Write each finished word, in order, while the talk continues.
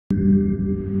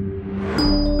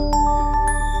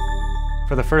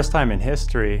For the first time in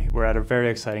history, we're at a very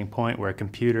exciting point where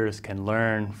computers can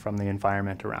learn from the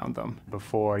environment around them.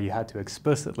 Before, you had to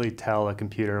explicitly tell a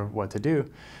computer what to do,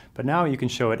 but now you can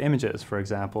show it images, for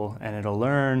example, and it'll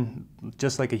learn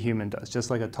just like a human does, just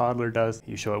like a toddler does.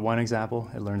 You show it one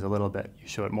example, it learns a little bit. You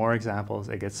show it more examples,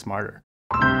 it gets smarter.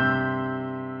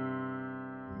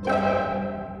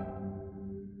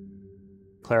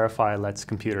 Clarifai lets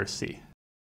computers see.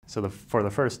 So for the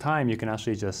first time, you can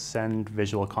actually just send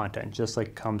visual content, just like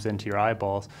it comes into your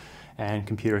eyeballs, and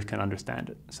computers can understand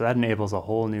it. So that enables a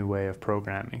whole new way of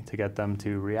programming to get them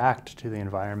to react to the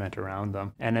environment around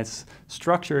them. And it's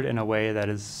structured in a way that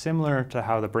is similar to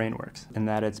how the brain works, in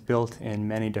that it's built in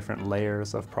many different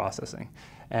layers of processing.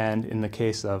 And in the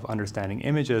case of understanding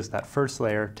images, that first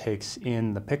layer takes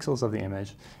in the pixels of the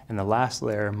image, and the last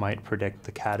layer might predict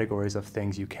the categories of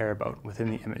things you care about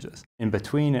within the images. In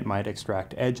between, it might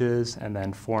extract edges and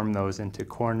then form those into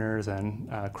corners and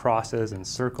crosses and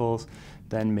circles,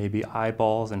 then maybe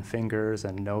eyeballs and fingers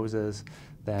and noses,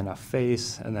 then a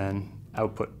face, and then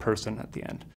output person at the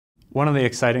end. One of the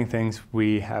exciting things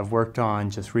we have worked on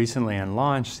just recently and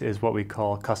launched is what we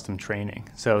call custom training.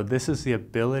 So this is the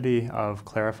ability of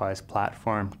Clarifai's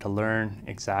platform to learn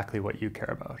exactly what you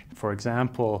care about. For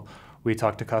example, we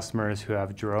talk to customers who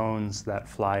have drones that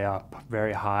fly up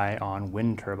very high on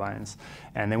wind turbines,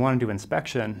 and they want to do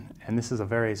inspection, and this is a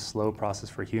very slow process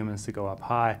for humans to go up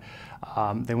high.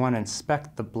 They want to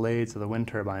inspect the blades of the wind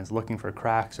turbines looking for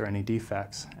cracks or any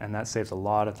defects, and that saves a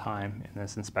lot of time in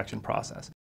this inspection process.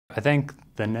 I think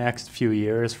the next few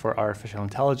years for artificial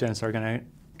intelligence are going to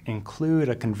include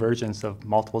a convergence of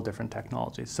multiple different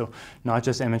technologies. So not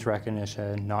just image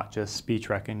recognition, not just speech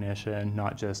recognition,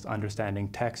 not just understanding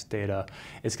text data.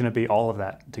 It's going to be all of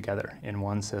that together in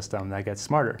one system that gets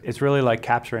smarter. It's really like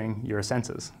capturing your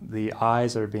senses. The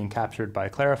eyes are being captured by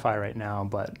Clarifai right now,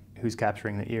 but who's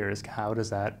capturing the ears? How does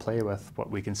that play with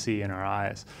what we can see in our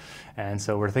eyes? And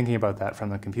so we're thinking about that from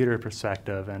the computer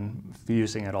perspective and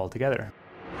fusing it all together.